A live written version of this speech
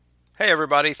Hey,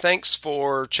 everybody. Thanks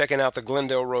for checking out the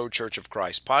Glendale Road Church of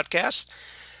Christ podcast.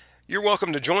 You're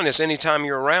welcome to join us anytime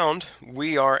you're around.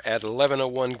 We are at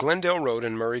 1101 Glendale Road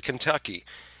in Murray, Kentucky.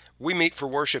 We meet for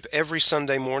worship every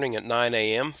Sunday morning at 9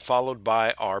 a.m., followed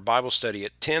by our Bible study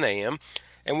at 10 a.m.,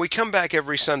 and we come back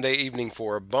every Sunday evening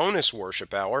for a bonus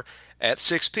worship hour at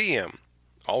 6 p.m.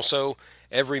 Also,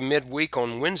 every midweek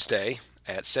on Wednesday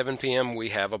at 7 p.m., we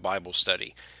have a Bible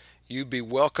study. You'd be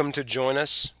welcome to join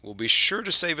us. We'll be sure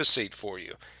to save a seat for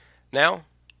you. Now,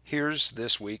 here's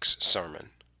this week's sermon.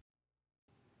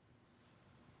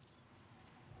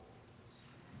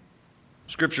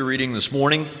 Scripture reading this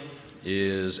morning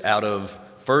is out of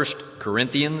 1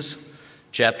 Corinthians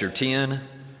chapter 10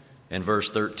 and verse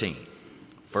 13.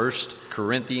 1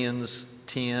 Corinthians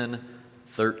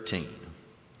 10:13.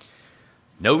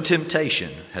 No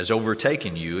temptation has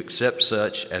overtaken you except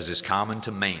such as is common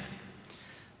to man.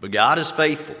 But God is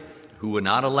faithful, who will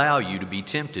not allow you to be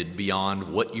tempted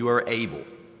beyond what you are able,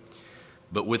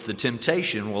 but with the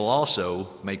temptation will also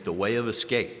make the way of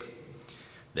escape,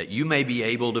 that you may be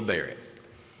able to bear it.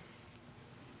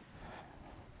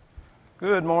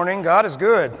 Good morning. God is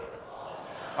good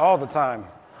all the time.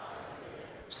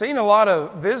 Seen a lot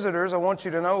of visitors. I want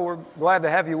you to know we're glad to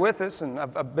have you with us, and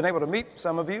I've been able to meet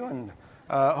some of you, and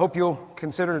hope you'll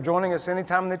consider joining us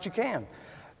anytime that you can.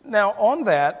 Now, on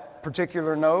that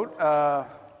particular note,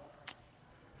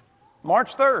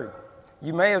 March 3rd,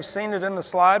 you may have seen it in the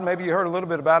slide, maybe you heard a little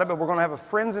bit about it, but we're going to have a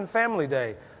Friends and Family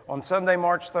Day on Sunday,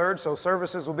 March 3rd, so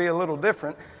services will be a little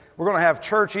different. We're going to have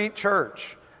Church Eat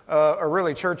Church, or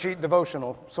really Church Eat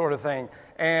Devotional sort of thing,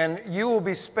 and you will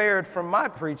be spared from my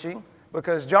preaching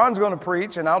because John's going to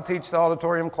preach and I'll teach the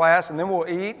auditorium class, and then we'll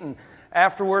eat, and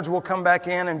afterwards we'll come back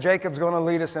in and Jacob's going to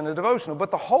lead us in a devotional. But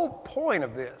the whole point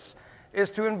of this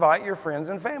is to invite your friends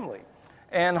and family.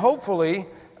 And hopefully,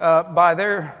 by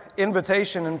their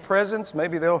invitation and presence,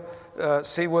 maybe they'll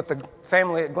see what the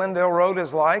family at Glendale Road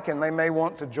is like, and they may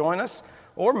want to join us,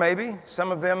 or maybe some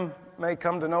of them may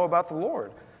come to know about the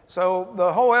Lord. So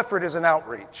the whole effort is an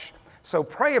outreach. So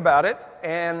pray about it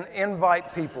and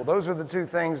invite people. Those are the two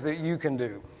things that you can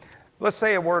do. Let's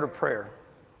say a word of prayer.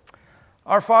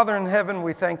 Our Father in heaven,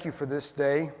 we thank you for this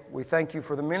day. We thank you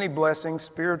for the many blessings,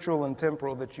 spiritual and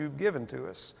temporal, that you've given to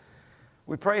us.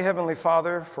 We pray, Heavenly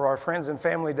Father, for our Friends and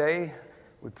Family Day.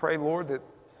 We pray, Lord, that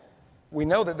we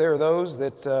know that there are those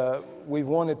that we've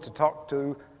wanted to talk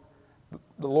to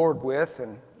the Lord with,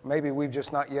 and maybe we've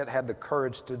just not yet had the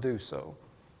courage to do so.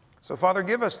 So, Father,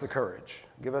 give us the courage,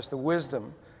 give us the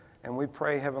wisdom, and we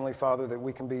pray, Heavenly Father, that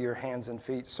we can be your hands and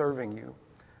feet serving you.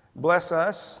 Bless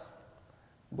us.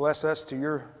 Bless us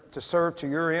to serve to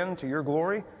your end, to your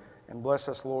glory, and bless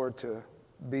us, Lord, to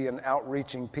be an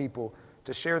outreaching people,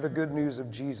 to share the good news of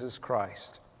Jesus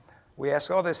Christ. We ask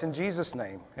all this in Jesus'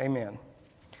 name. Amen.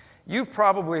 You've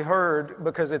probably heard,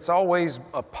 because it's always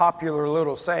a popular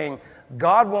little saying,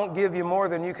 God won't give you more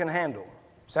than you can handle.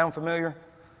 Sound familiar?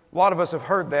 A lot of us have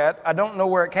heard that. I don't know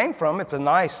where it came from. It's a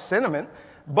nice sentiment,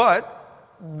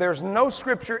 but there's no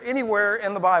scripture anywhere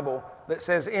in the Bible that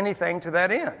says anything to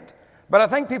that end. But I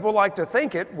think people like to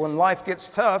think it when life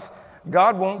gets tough,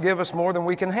 God won't give us more than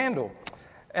we can handle.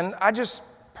 And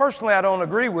personally, I don't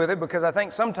agree with it, because I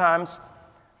think sometimes,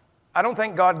 I don't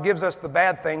think God gives us the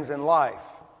bad things in life,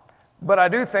 but I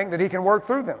do think that He can work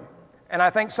through them. And I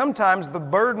think sometimes the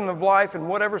burden of life and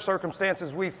whatever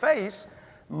circumstances we face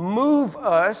move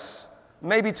us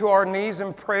maybe to our knees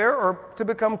in prayer or to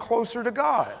become closer to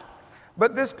God.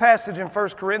 But this passage in 1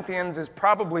 Corinthians is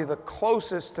probably the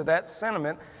closest to that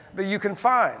sentiment that you can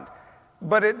find.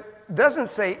 But it doesn't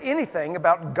say anything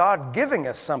about God giving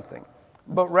us something,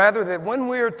 but rather that when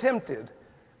we are tempted,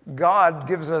 God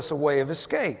gives us a way of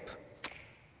escape.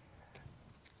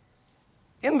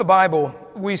 In the Bible,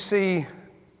 we see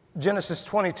Genesis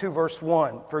 22, verse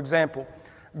 1, for example.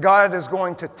 God is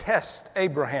going to test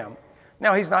Abraham.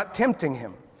 Now, He's not tempting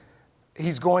him.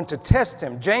 He's going to test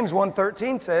him. James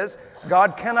 1:13 says,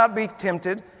 God cannot be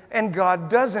tempted, and God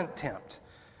doesn't tempt.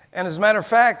 And as a matter of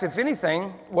fact, if anything,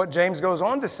 what James goes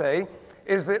on to say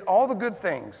is that all the good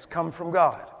things come from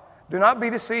God. Do not be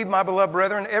deceived, my beloved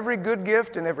brethren. Every good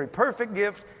gift and every perfect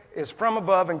gift is from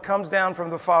above and comes down from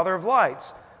the Father of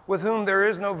lights, with whom there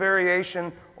is no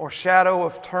variation or shadow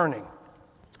of turning.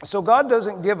 So God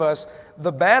doesn't give us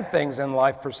the bad things in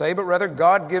life per se, but rather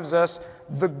God gives us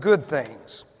the good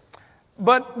things.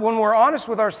 But when we're honest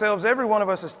with ourselves, every one of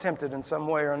us is tempted in some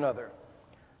way or another.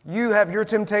 You have your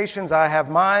temptations, I have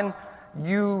mine.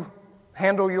 You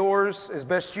handle yours as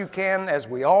best you can, as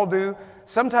we all do.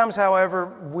 Sometimes, however,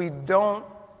 we don't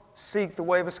seek the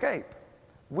way of escape.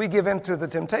 We give in to the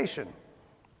temptation.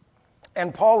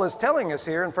 And Paul is telling us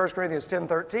here in 1 Corinthians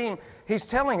 10:13, he's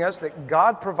telling us that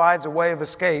God provides a way of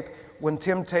escape when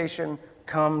temptation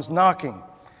comes knocking.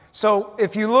 So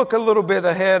if you look a little bit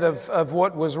ahead of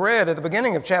what was read at the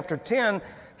beginning of chapter 10,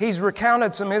 he's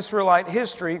recounted some Israelite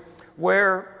history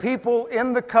where people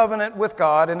in the covenant with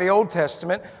God in the Old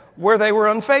Testament, where they were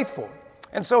unfaithful.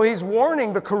 And so he's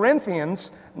warning the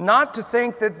Corinthians not to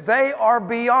think that they are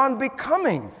beyond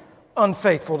becoming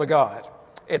unfaithful to God.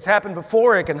 It's happened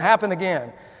before, it can happen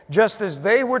again. Just as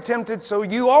they were tempted, so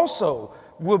you also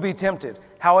will be tempted.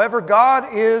 However,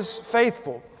 God is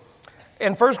faithful.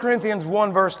 In 1 Corinthians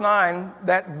 1 verse 9,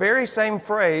 that very same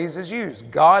phrase is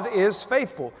used. God is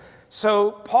faithful.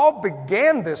 So Paul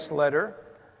began this letter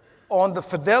on the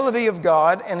fidelity of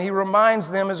God, and he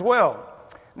reminds them as well.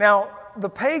 Now, the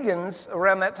pagans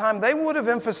around that time, they would have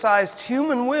emphasized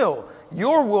human will,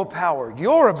 your willpower,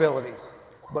 your ability.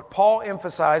 But Paul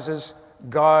emphasizes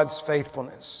God's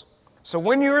faithfulness. So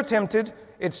when you're tempted,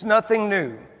 it's nothing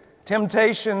new.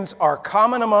 Temptations are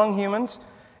common among humans,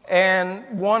 and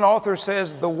one author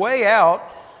says the way out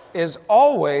is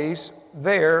always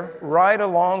there right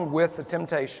along with the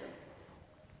temptation.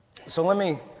 So let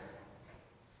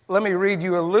me read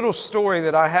you a little story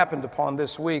that I happened upon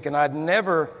this week, and I'd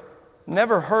never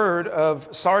heard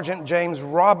of Sergeant James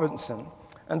Robinson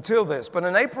until this. But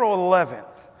on April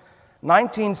 11th,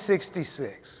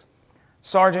 1966,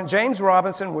 Sergeant James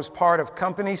Robinson was part of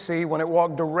Company C when it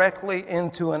walked directly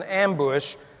into an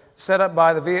ambush set up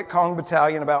by the Viet Cong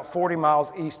Battalion about 40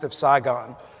 miles east of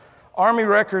Saigon. Army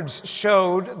records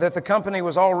showed that the company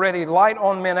was already light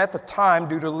on men at the time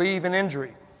due to leave and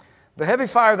injury. The heavy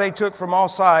fire they took from all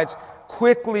sides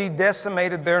quickly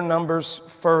decimated their numbers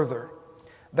further.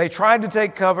 They tried to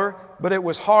take cover, but it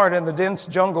was hard in the dense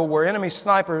jungle where enemy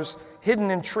snipers hidden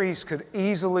in trees could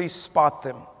easily spot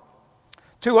them.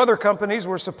 2 other companies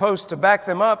were supposed to back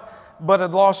them up, but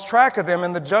had lost track of them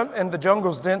in the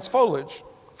jungle's dense foliage.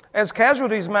 As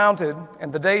casualties mounted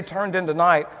and the day turned into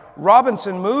night,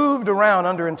 Robinson moved around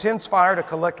under intense fire to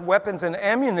collect weapons and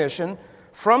ammunition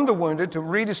from the wounded to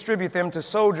redistribute them to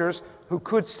soldiers who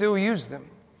could still use them.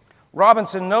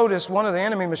 Robinson noticed one of the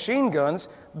enemy machine guns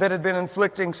that had been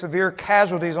inflicting severe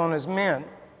casualties on his men.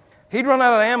 He'd run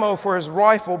out of ammo for his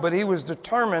rifle, but he was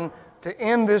determined to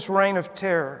end this reign of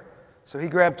terror. So he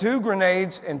grabbed 2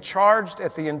 grenades and charged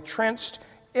at the entrenched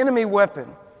enemy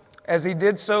weapon. As he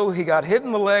did so, he got hit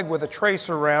in the leg with a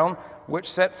tracer round, which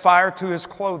set fire to his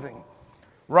clothing.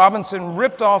 Robinson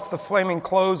ripped off the flaming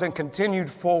clothes and continued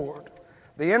forward.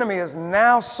 The enemy is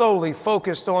now solely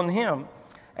focused on him,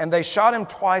 and they shot him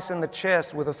twice in the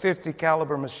chest with a .50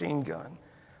 caliber machine gun.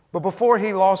 But before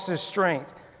he lost his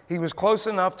strength, he was close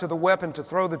enough to the weapon to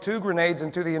throw the 2 grenades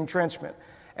into the entrenchment.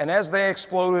 And as they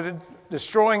exploded,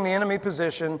 destroying the enemy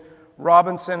position,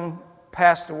 Robinson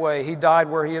passed away. He died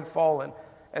where he had fallen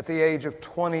at the age of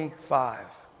 25.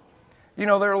 You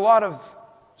know, there are a lot of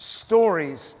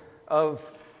stories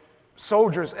of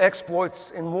soldiers'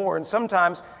 exploits in war, and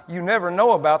sometimes you never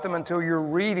know about them until you're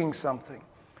reading something.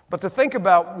 But to think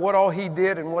about what all he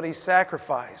did and what he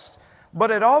sacrificed.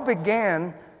 But it all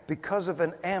began because of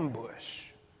an ambush.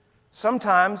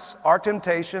 Sometimes our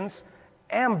temptations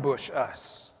ambush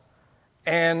us,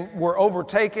 and we're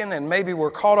overtaken, and maybe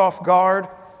we're caught off guard,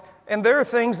 and there are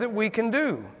things that we can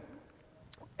do.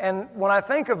 And when I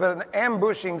think of an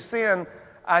ambushing sin,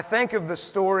 I think of the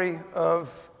story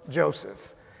of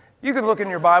Joseph. You can look in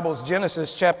your Bibles,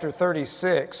 Genesis chapter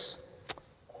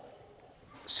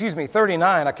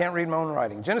 39. I can't read my own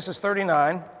writing. Genesis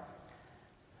 39.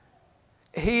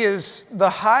 He is the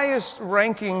highest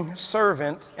ranking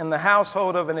servant in the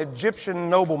household of an Egyptian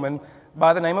nobleman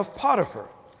by the name of Potiphar.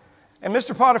 And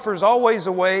Mr. Potiphar is always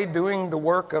away doing the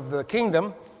work of the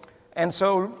kingdom. And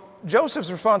so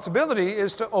Joseph's responsibility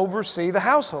is to oversee the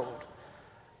household.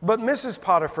 But Mrs.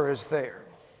 Potiphar is there.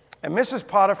 And Mrs.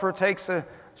 Potiphar takes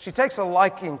a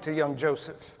liking to young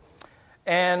Joseph.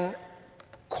 And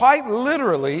quite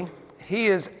literally, he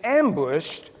is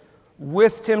ambushed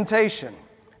with temptation.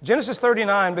 Genesis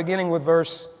 39, beginning with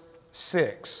verse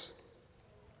 6.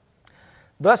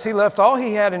 Thus he left all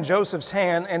he had in Joseph's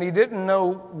hand, and he didn't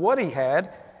know what he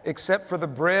had except for the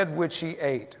bread which he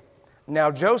ate. Now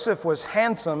Joseph was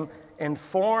handsome in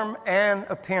form and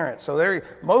appearance. So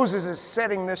Moses is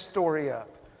setting this story up.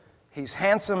 He's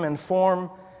handsome in form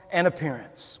and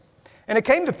appearance. And it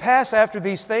came to pass after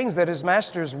these things that his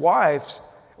master's wife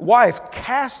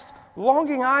cast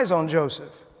longing eyes on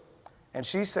Joseph. And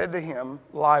she said to him,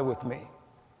 "Lie with me."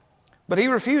 But he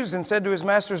refused and said to his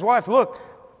master's wife, "Look,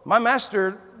 my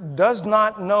master does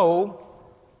not know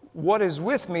what is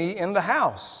with me in the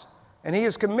house, and he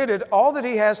has committed all that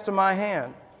he has to my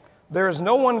hand. There is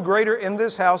no one greater in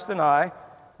this house than I,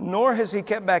 nor has he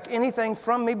kept back anything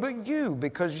from me but you,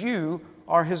 because you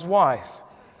are his wife.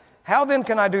 How then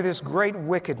can I do this great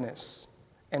wickedness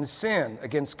and sin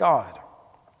against God?"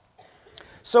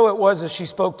 So it was as she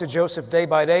spoke to Joseph day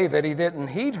by day that he didn't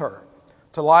heed her,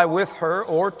 to lie with her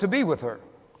or to be with her.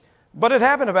 But it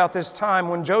happened about this time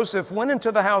when Joseph went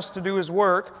into the house to do his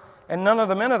work, and none of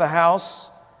the men of the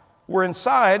house were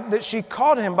inside, that she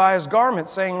caught him by his garment,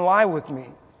 saying, "Lie with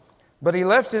me." But he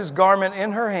left his garment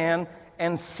in her hand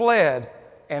and fled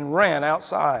and ran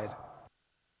outside.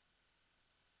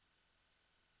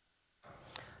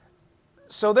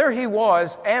 So there he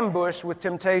was, ambushed with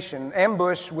temptation,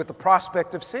 ambushed with the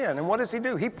prospect of sin. And what does he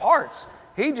do? He parts.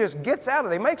 He just gets out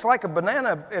of it. He makes like a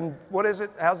banana, and what is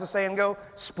it? How's the saying go?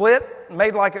 Split,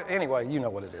 made like a, anyway, you know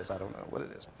what it is. I don't know what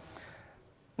it is.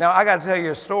 Now, I got to tell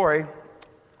you a story,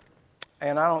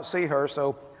 and I don't see her,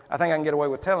 so I think I can get away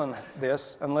with telling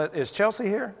this. Is Chelsea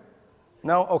here?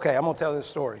 No? Okay, I'm going to tell this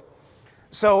story.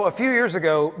 So a few years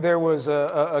ago, there was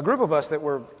a group of us that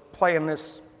were playing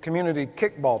this community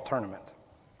kickball tournament.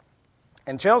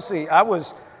 And Chelsea, I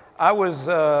was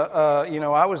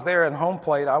there in home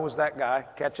plate. I was that guy,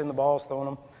 catching the balls, throwing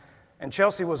them. And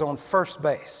Chelsea was on first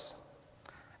base.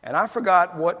 And I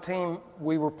forgot what team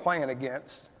we were playing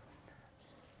against.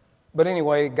 But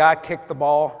anyway, guy kicked the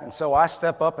ball, and so I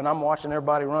step up, and I'm watching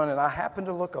everybody run, and I happen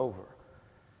to look over.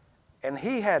 And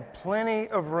he had plenty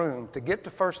of room to get to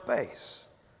first base.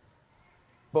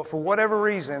 But for whatever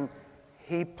reason,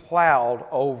 he plowed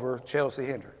over Chelsea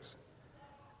Hendricks.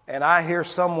 And I hear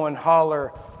someone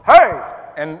holler, "Hey!"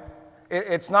 And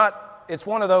it's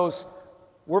one of those,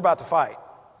 we're about to fight.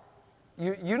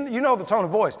 You know the tone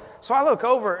of voice. So I look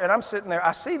over, and I'm sitting there,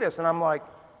 I see this, and I'm like,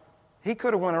 he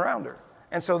could have went around her.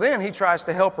 And so then he tries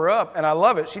to help her up, and I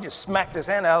love it. She just smacked his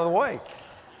hand out of the way.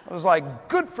 I was like,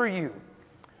 "Good for you."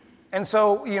 And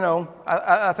so,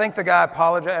 I think the guy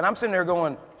apologized, and I'm sitting there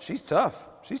going, she's tough.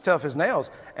 She's tough as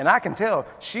nails. And I can tell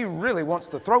she really wants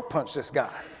to throat punch this guy.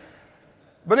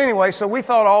 But anyway, so we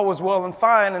thought all was well and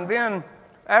fine. And then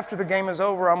after the game is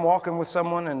over, I'm walking with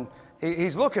someone, and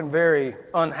he's looking very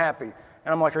unhappy.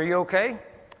 And I'm like, "Are you okay?"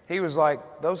 He was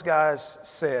like, "Those guys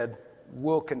said,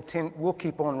 we'll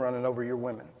keep on running over your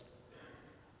women."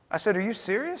 I said, "Are you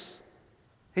serious?"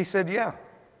 He said, "Yeah."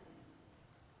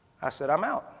 I said, "I'm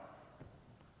out."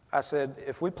 I said,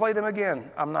 "If we play them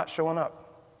again, I'm not showing up."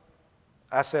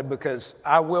 I said, "Because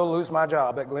I will lose my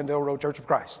job at Glendale Road Church of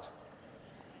Christ."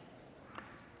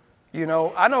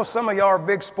 I know some of y'all are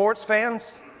big sports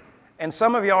fans, and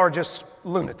some of y'all are just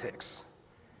lunatics.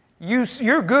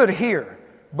 You're good here,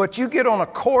 but you get on a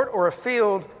court or a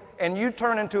field, and you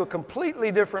turn into a completely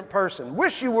different person.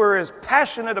 Wish you were as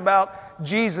passionate about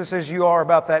Jesus as you are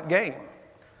about that game.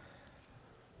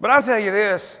 But I'll tell you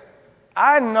this,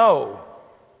 I know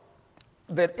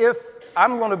that if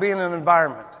I'm going to be in an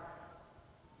environment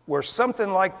where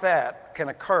something like that can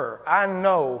occur, I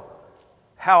know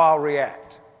how I'll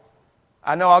react.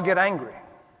 I know I'll get angry.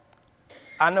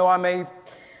 I know I may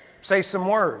say some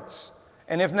words.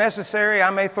 And if necessary, I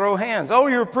may throw hands. "Oh,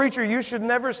 you're a preacher. You should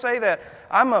never say that."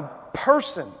 I'm a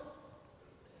person.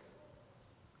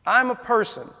 I'm a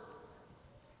person.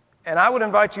 And I would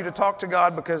invite you to talk to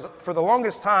God, because for the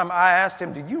longest time I asked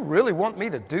him, "Do you really want me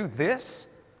to do this?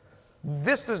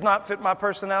 This does not fit my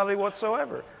personality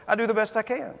whatsoever. I do the best I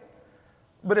can."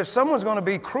 But if someone's going to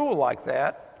be cruel like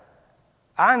that,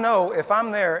 I know if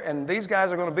I'm there and these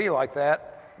guys are going to be like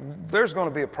that, there's going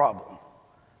to be a problem.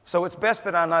 So it's best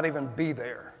that I not even be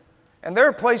there. And there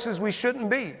are places we shouldn't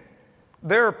be.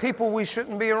 There are people we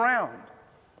shouldn't be around,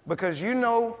 because you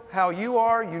know how you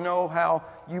are, you know how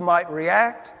you might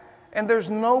react, and there's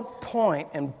no point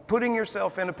in putting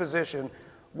yourself in a position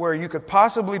where you could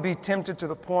possibly be tempted to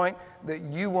the point that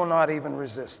you will not even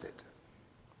resist it.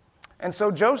 And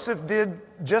so Joseph did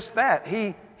just that.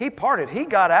 He parted. He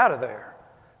got out of there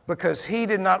because he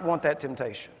did not want that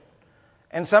temptation.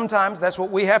 And sometimes that's what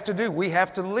we have to do. We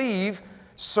have to leave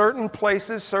certain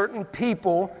places, certain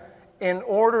people, in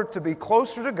order to be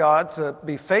closer to God, to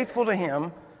be faithful to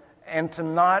Him, and to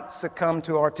not succumb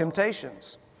to our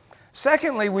temptations.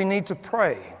 Secondly, we need to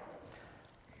pray.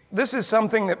 This is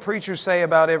something that preachers say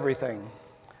about everything.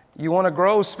 You want to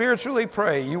grow spiritually?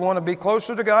 Pray. You want to be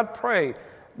closer to God? Pray.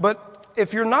 But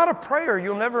if you're not a prayer,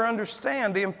 you'll never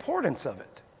understand the importance of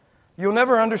it. You'll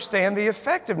never understand the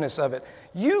effectiveness of it.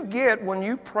 You get, when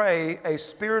you pray, a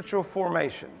spiritual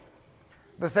formation.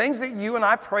 The things that you and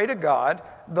I pray to God,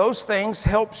 those things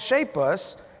help shape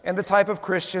us and the type of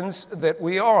Christians that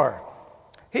we are.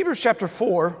 Hebrews chapter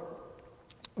 4,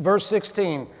 verse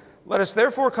 16. "Let us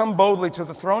therefore come boldly to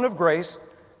the throne of grace,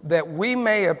 that we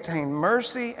may obtain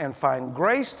mercy and find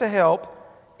grace to help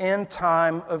in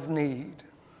time of need.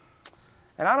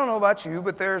 And I don't know about you,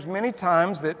 but there's many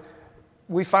times that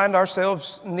we find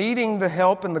ourselves needing the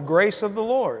help and the grace of the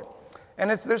Lord. And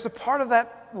there's a part of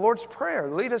that Lord's Prayer.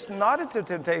 Lead us not into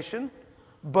temptation,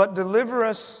 but deliver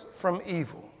us from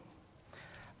evil.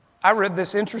 I read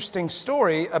this interesting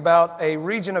story about a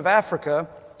region of Africa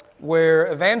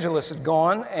where evangelists had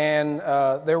gone, and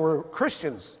there were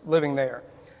Christians living there.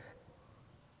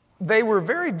 They were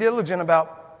very diligent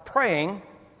about praying,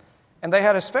 and they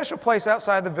had a special place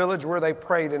outside the village where they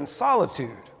prayed in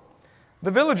solitude.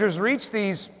 The villagers reached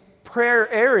these prayer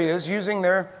areas using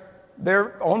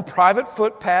their own private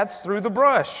footpaths through the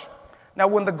brush. Now,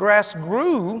 when the grass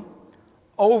grew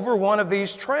over one of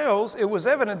these trails, it was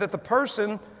evident that the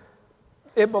person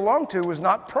it belonged to was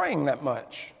not praying that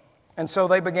much. And so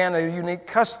they began a unique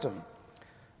custom.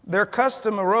 Their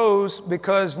custom arose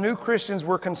because new Christians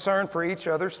were concerned for each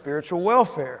other's spiritual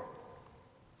welfare.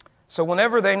 So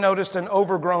whenever they noticed an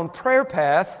overgrown prayer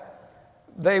path,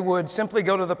 they would simply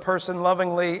go to the person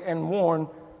lovingly and warn,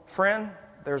 "Friend,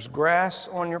 there's grass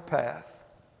on your path."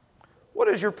 What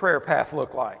does your prayer path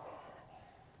look like?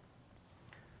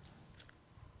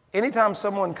 Anytime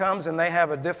someone comes and they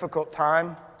have a difficult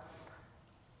time,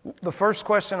 the first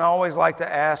question I always like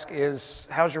to ask is,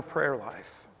 how's your prayer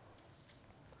life?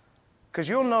 Because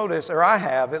you'll notice, or I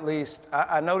have at least,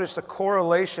 I noticed a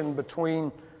correlation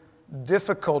between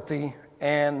difficulty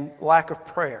and lack of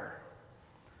prayer.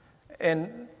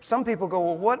 And some people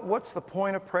go, well, what's the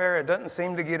point of prayer? It doesn't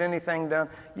seem to get anything done.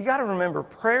 You got to remember,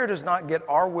 prayer does not get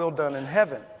our will done in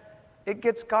heaven. It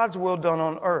gets God's will done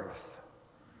on earth.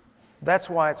 That's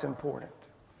why it's important.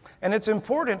 And it's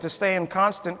important to stay in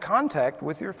constant contact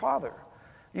with your Father.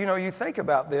 You know, you think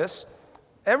about this,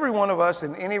 every one of us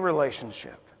in any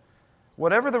relationship,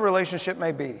 whatever the relationship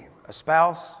may be, a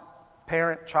spouse,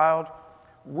 parent, child,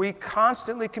 we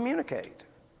constantly communicate.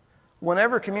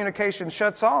 Whenever communication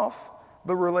shuts off,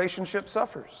 the relationship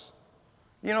suffers.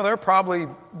 You know, there are probably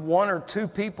one or two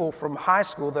people from high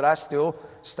school that I still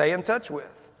stay in touch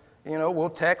with. You know, we'll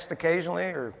text occasionally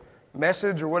or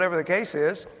message or whatever the case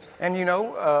is. And you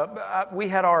know, we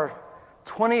had our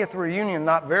 20th reunion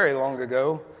not very long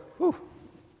ago. Whew,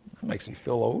 that makes me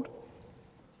feel old.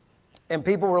 And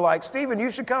people were like, "Stephen,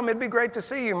 you should come. It'd be great to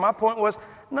see you." My point was,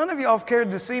 none of y'all have cared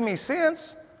to see me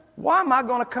since. Why am I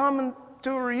going to come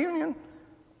to a reunion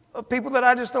of people that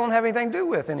I just don't have anything to do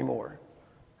with anymore?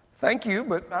 Thank you,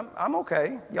 but I'm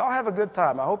okay. Y'all have a good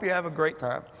time. I hope you have a great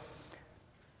time.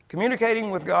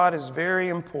 Communicating with God is very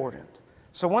important.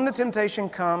 So when the temptation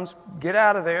comes, get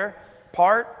out of there,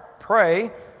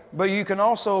 pray, but you can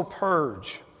also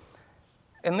purge.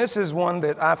 And this is one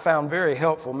that I found very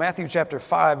helpful. Matthew chapter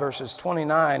 5, verses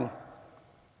 29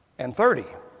 and 30.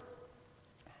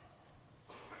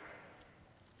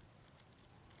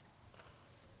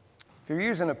 If you're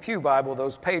using a pew Bible,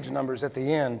 those page numbers at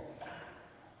the end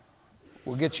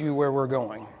will get you where we're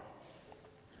going.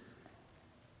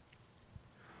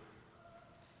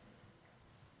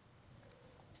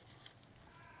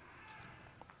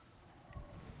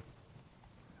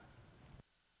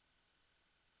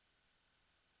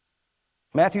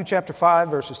 Matthew chapter 5,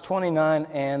 verses 29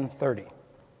 and 30.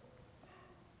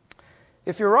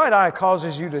 If your right eye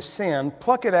causes you to sin,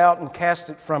 pluck it out and cast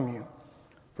it from you.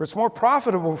 For it's more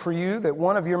profitable for you that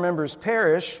one of your members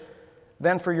perish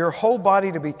than for your whole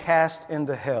body to be cast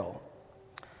into hell.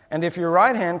 And if your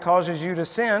right hand causes you to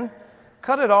sin,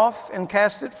 cut it off and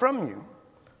cast it from you.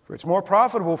 For it's more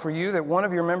profitable for you that one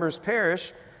of your members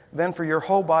perish than for your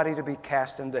whole body to be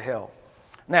cast into hell.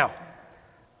 Now,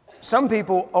 some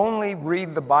people only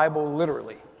read the Bible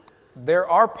literally. There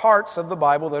are parts of the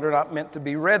Bible that are not meant to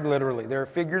be read literally. There are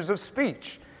figures of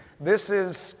speech. This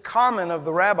is common of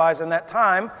the rabbis in that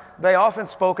time. They often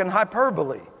spoke in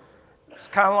hyperbole. It's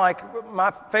kind of like my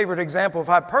favorite example of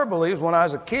hyperbole is when I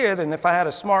was a kid, and if I had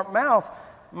a smart mouth,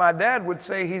 my dad would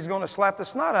say he's going to slap the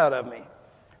snot out of me.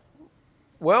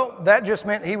 Well, that just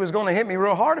meant he was going to hit me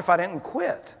real hard if I didn't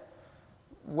quit.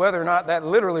 Whether or not that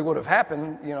literally would have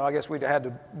happened, you know, I guess we'd had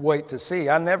to wait to see.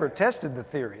 I never tested the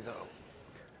theory, though.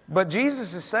 But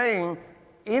Jesus is saying,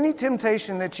 any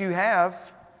temptation that you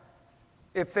have,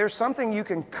 if there's something you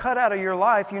can cut out of your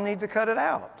life, you need to cut it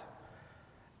out.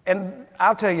 And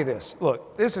I'll tell you this.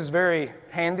 Look, this is very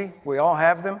handy. We all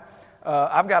have them.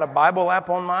 I've got a Bible app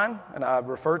on mine, and I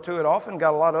refer to it often,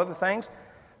 got a lot of other things.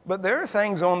 But there are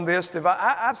things on this, if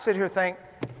I sit here and think,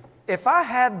 if I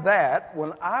had that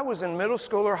when I was in middle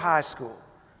school or high school,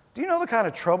 do you know the kind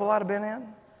of trouble I'd have been in?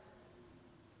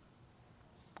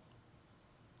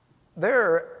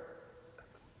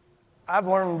 I've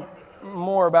learned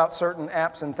more about certain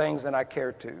apps and things than I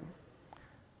care to.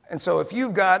 And so if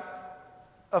you've got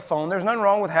a phone, there's nothing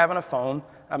wrong with having a phone.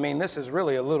 I mean, this is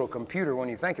really a little computer when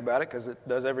you think about it, because it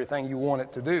does everything you want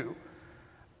it to do.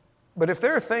 But if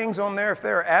there are things on there, if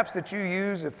there are apps that you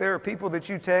use, if there are people that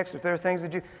you text, if there are things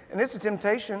that you, and it's a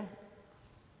temptation,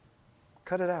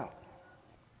 cut it out.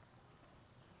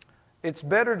 It's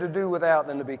better to do without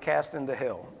than to be cast into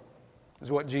hell,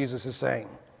 is what Jesus is saying.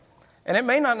 And it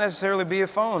may not necessarily be a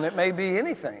phone. It may be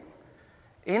anything.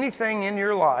 Anything in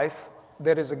your life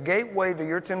that is a gateway to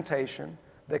your temptation,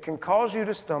 that can cause you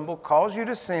to stumble, cause you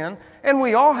to sin, and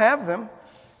we all have them.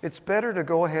 It's better to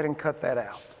go ahead and cut that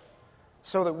out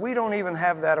so that we don't even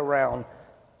have that around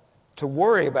to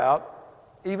worry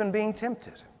about even being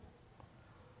tempted.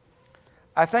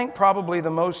 I think probably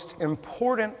the most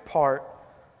important part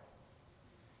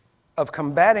of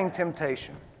combating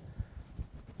temptation,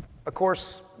 of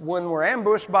course, when we're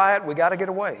ambushed by it, we got to get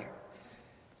away.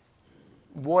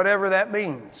 Whatever that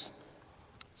means.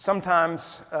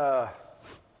 Sometimes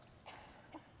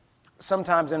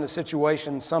in a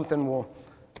situation, something will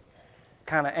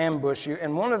kind of ambush you.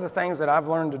 And one of the things that I've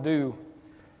learned to do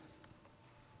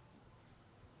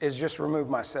is just remove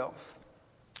myself.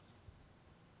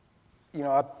 You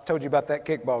know, I told you about that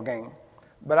kickball game.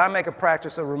 But I make a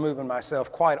practice of removing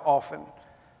myself quite often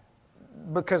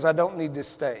because I don't need to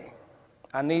stay.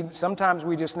 Sometimes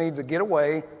we just need to get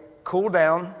away, cool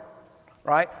down,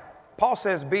 right? Paul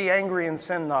says, be angry and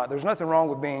sin not. There's nothing wrong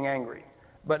with being angry.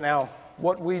 But now,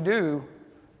 what we do,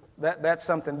 that's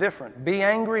something different. Be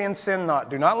angry and sin not.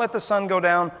 Do not let the sun go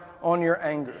down on your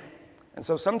anger. And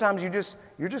so sometimes you're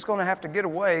just going to have to get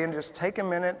away and just take a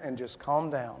minute and just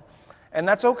calm down. And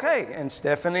that's okay. And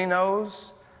Stephanie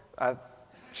knows.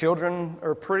 Children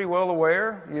are pretty well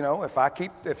aware. You know, if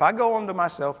I go on to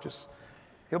myself,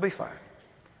 he'll be fine.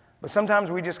 But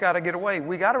sometimes we just got to get away.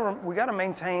 We got to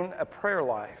maintain a prayer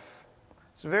life.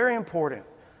 It's very important.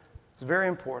 It's very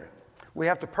important. We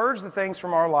have to purge the things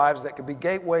from our lives that could be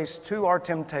gateways to our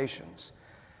temptations.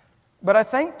 But I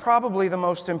think probably the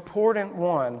most important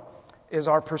one is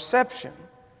our perception.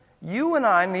 You and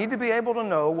I need to be able to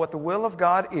know what the will of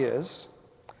God is,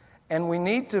 and we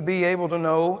need to be able to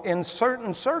know in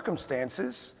certain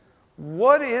circumstances,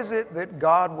 what is it that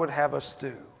God would have us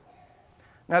do?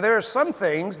 Now, there are some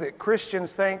things that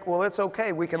Christians think, well, it's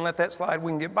okay, we can let that slide,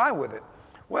 we can get by with it.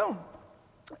 Well,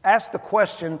 ask the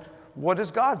question, what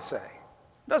does God say?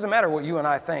 It doesn't matter what you and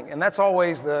I think. And that's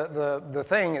always the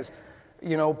thing is,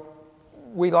 you know,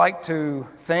 we like to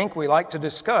think, we like to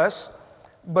discuss,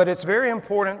 but it's very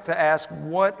important to ask,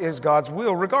 what is God's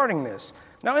will regarding this?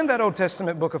 Now, in that Old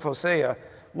Testament book of Hosea,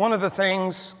 one of the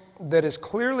things that is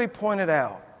clearly pointed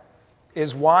out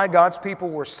is why God's people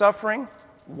were suffering,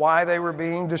 why they were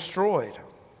being destroyed.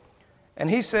 And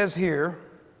he says here,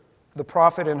 the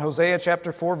prophet in Hosea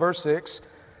chapter 4, verse 6,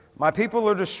 my people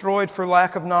are destroyed for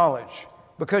lack of knowledge.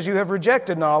 Because you have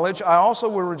rejected knowledge, I also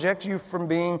will reject you from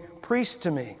being priests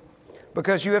to me.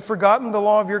 Because you have forgotten the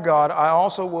law of your God, I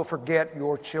also will forget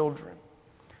your children.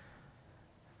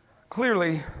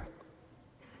 Clearly,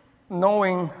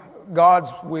 knowing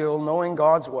God's will, knowing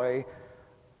God's way,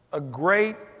 a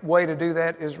great way to do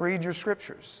that is read your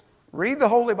scriptures. Read the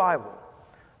Holy Bible.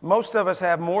 Most of us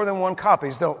have more than one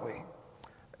copies, don't we?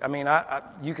 I mean,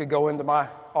 you could go into my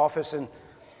office and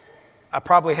I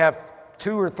probably have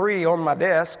 2 or 3 on my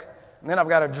desk, and then I've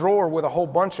got a drawer with a whole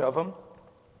bunch of them.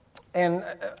 And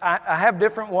I have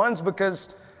different ones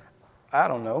because, I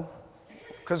don't know,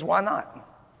 because why not?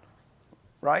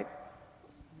 Right?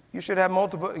 You should have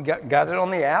multiple. Got it on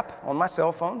the app, on my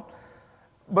cell phone.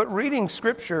 But reading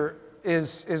Scripture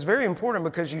is very important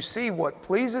because you see what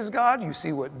pleases God, you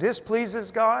see what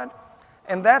displeases God,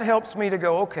 and that helps me to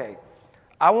go, okay,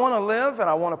 I want to live and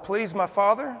I want to please my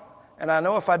Father, and I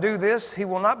know if I do this, He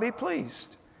will not be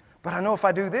pleased. But I know if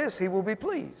I do this, He will be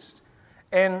pleased.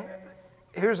 And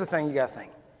here's the thing you got to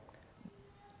think.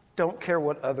 Don't care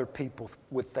what other people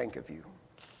would think of you.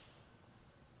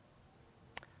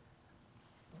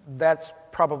 That's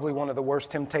probably one of the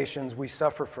worst temptations we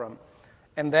suffer from.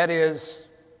 And that is,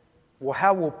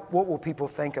 well, what will people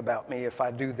think about me if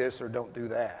I do this or don't do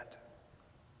that?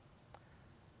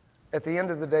 At the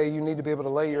end of the day, you need to be able to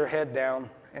lay your head down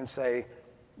and say,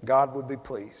 God would be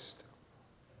pleased.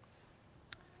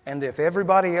 And if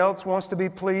everybody else wants to be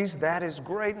pleased, that is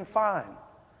great and fine.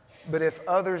 But if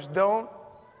others don't,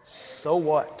 so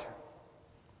what?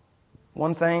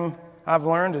 One thing I've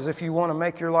learned is if you want to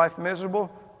make your life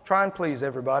miserable, try and please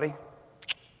everybody.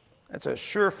 That's a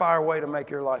surefire way to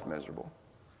make your life miserable.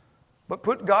 But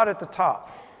put God at the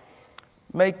top.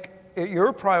 Make it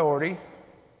your priority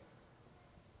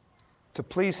to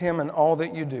please Him in all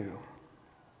that you do.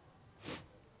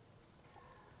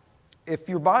 If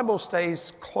your Bible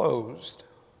stays closed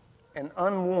and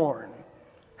unworn,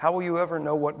 how will you ever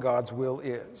know what God's will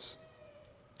is?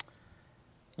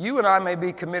 You and I may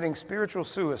be committing spiritual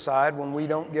suicide when we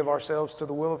don't give ourselves to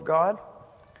the will of God.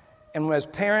 And as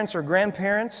parents or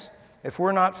grandparents, if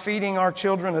we're not feeding our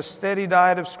children a steady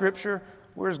diet of Scripture,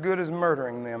 we're as good as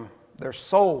murdering them, their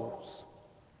souls.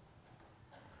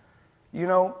 You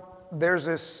know, there's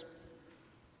this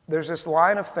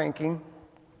line of thinking,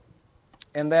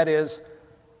 and that is,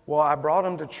 well, I brought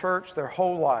them to church their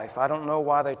whole life. I don't know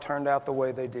why they turned out the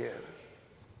way they did.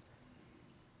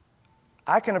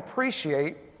 I can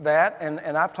appreciate that, and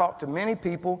I've talked to many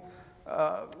people.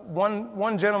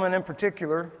 One gentleman in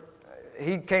particular,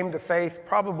 he came to faith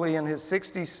probably in his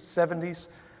 60s, 70s,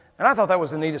 and I thought that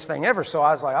was the neatest thing ever, so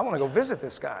I was like, I want to go visit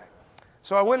this guy.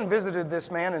 So I went and visited this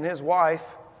man and his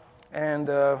wife, and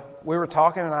we were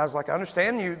talking, and I was like, I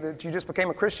understand that you just became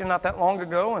a Christian not that long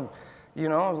ago, and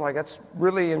I was like, that's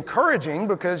really encouraging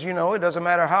because, it doesn't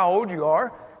matter how old you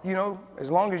are,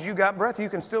 as long as you got breath, you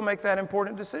can still make that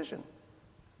important decision.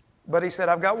 But he said,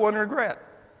 I've got one regret.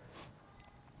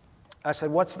 I said,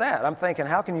 what's that? I'm thinking,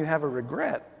 how can you have a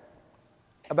regret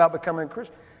about becoming a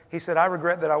Christian? He said, I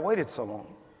regret that I waited so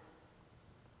long.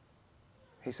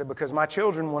 He said, because my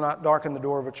children will not darken the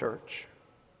door of a church.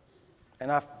 And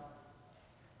I've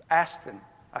asked them,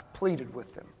 I've pleaded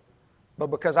with them. But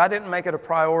because I didn't make it a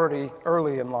priority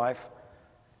early in life,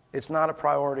 it's not a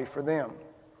priority for them.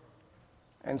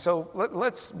 And so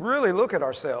let's really look at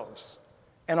ourselves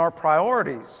and our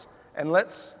priorities. And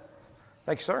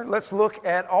thank you, sir, let's look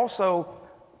at also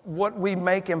what we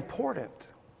make important.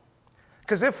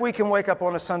 Because if we can wake up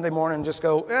on a Sunday morning and just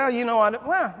go, I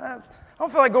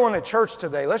don't feel like going to church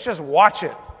today. Let's just watch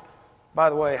it. By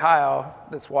the way, hi all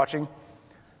that's watching.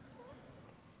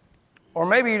 Or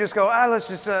maybe you just go, let's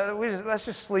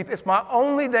just sleep. It's my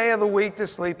only day of the week to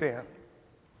sleep in.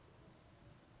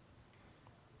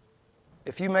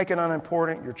 If you make it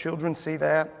unimportant, your children see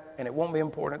that, and it won't be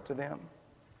important to them.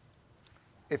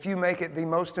 If you make it the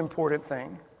most important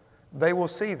thing, they will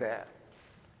see that.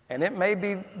 And it may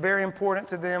be very important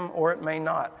to them, or it may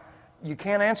not. You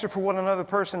can't answer for what another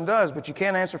person does, but you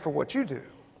can answer for what you do.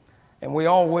 And we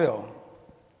all will.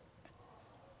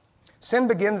 Sin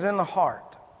begins in the heart.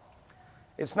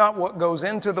 It's not what goes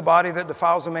into the body that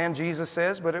defiles a man, Jesus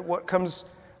says, but what comes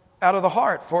out of the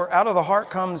heart. For out of the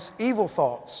heart comes evil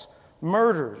thoughts,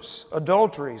 murders,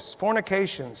 adulteries,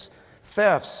 fornications,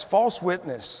 thefts, false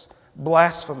witness,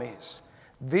 blasphemies.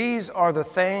 These are the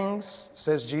things,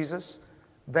 says Jesus,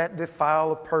 that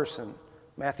defile a person.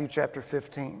 Matthew chapter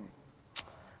 15.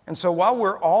 And so while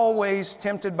we're always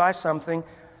tempted by something,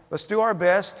 let's do our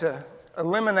best to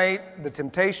eliminate the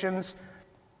temptations.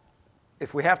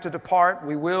 If we have to depart,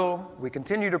 we will. We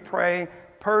continue to pray,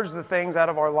 purge the things out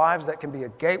of our lives that can be a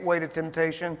gateway to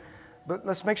temptation. But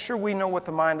let's make sure we know what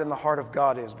the mind and the heart of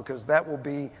God is, because that will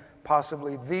be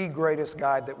possibly the greatest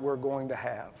guide that we're going to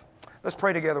have. Let's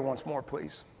pray together once more,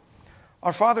 please.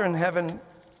 Our Father in heaven,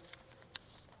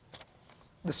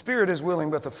 the spirit is willing,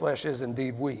 but the flesh is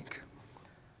indeed weak.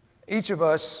 Each of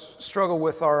us struggle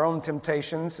with our own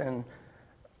temptations, and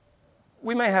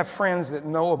we may have friends that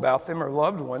know about them or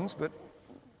loved ones, but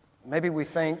maybe we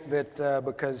think that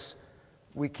because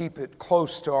we keep it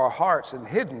close to our hearts and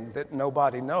hidden that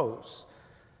nobody knows.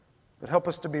 But help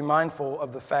us to be mindful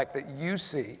of the fact that you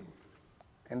see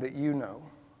and that you know.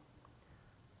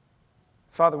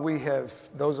 Father,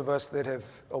 those of us that have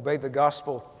obeyed the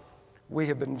gospel, we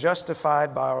have been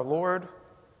justified by our Lord.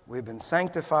 We have been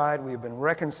sanctified. We have been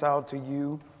reconciled to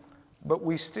you, but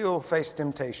we still face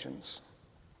temptations.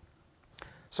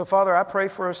 So, Father, I pray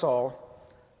for us all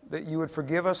that you would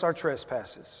forgive us our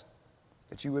trespasses,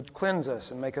 that you would cleanse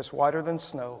us and make us whiter than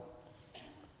snow.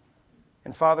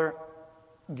 And, Father,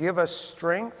 give us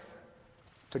strength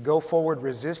to go forward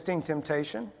resisting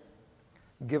temptation.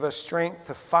 Give us strength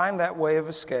to find that way of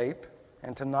escape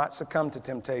and to not succumb to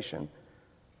temptation.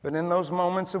 But in those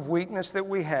moments of weakness that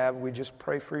we have, we just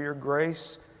pray for your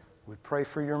grace. We pray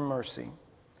for your mercy.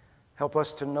 Help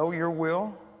us to know your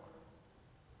will.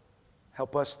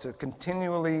 Help us to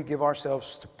continually give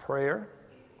ourselves to prayer,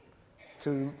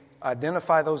 to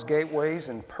identify those gateways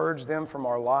and purge them from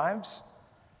our lives.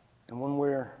 And when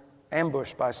we're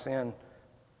ambushed by sin,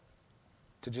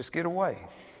 to just get away.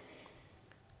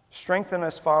 Strengthen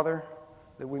us, Father,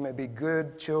 that we may be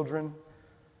good children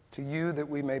to you, that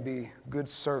we may be good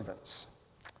servants.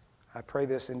 I pray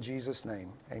this in Jesus'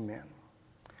 name. Amen.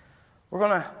 We're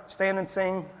going to stand and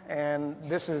sing, and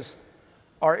this is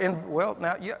our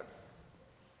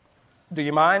do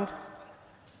you mind?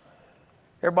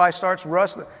 Everybody starts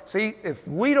rustling. See, if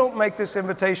we don't make this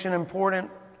invitation important,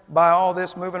 by all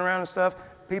this moving around and stuff,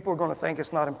 people are going to think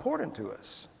it's not important to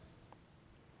us.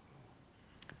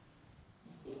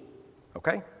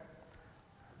 Okay?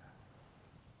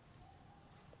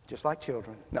 Just like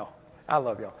children. No, I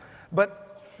love y'all.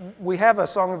 But we have a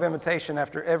song of invitation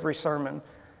after every sermon,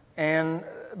 and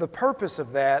the purpose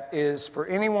of that is for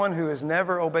anyone who has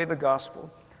never obeyed the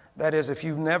gospel. That is, if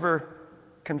you've never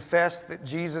confessed that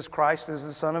Jesus Christ is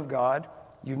the Son of God,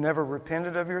 you've never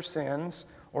repented of your sins,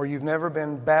 or you've never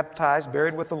been baptized,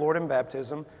 buried with the Lord in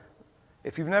baptism.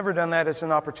 If you've never done that, it's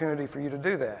an opportunity for you to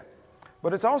do that.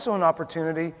 But it's also an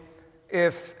opportunity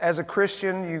if, as a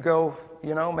Christian, you go,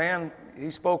 you know, man,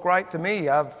 he spoke right to me.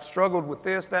 I've struggled with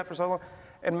this, that for so long.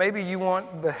 And maybe you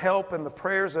want the help and the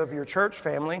prayers of your church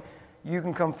family. You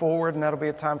can come forward, and that'll be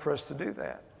a time for us to do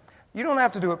that. You don't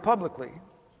have to do it publicly,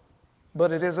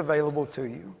 but it is available to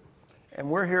you. And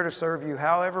we're here to serve you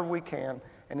however we can.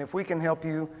 And if we can help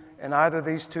you in either of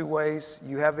these two ways,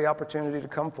 you have the opportunity to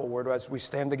come forward as we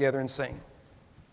stand together and sing.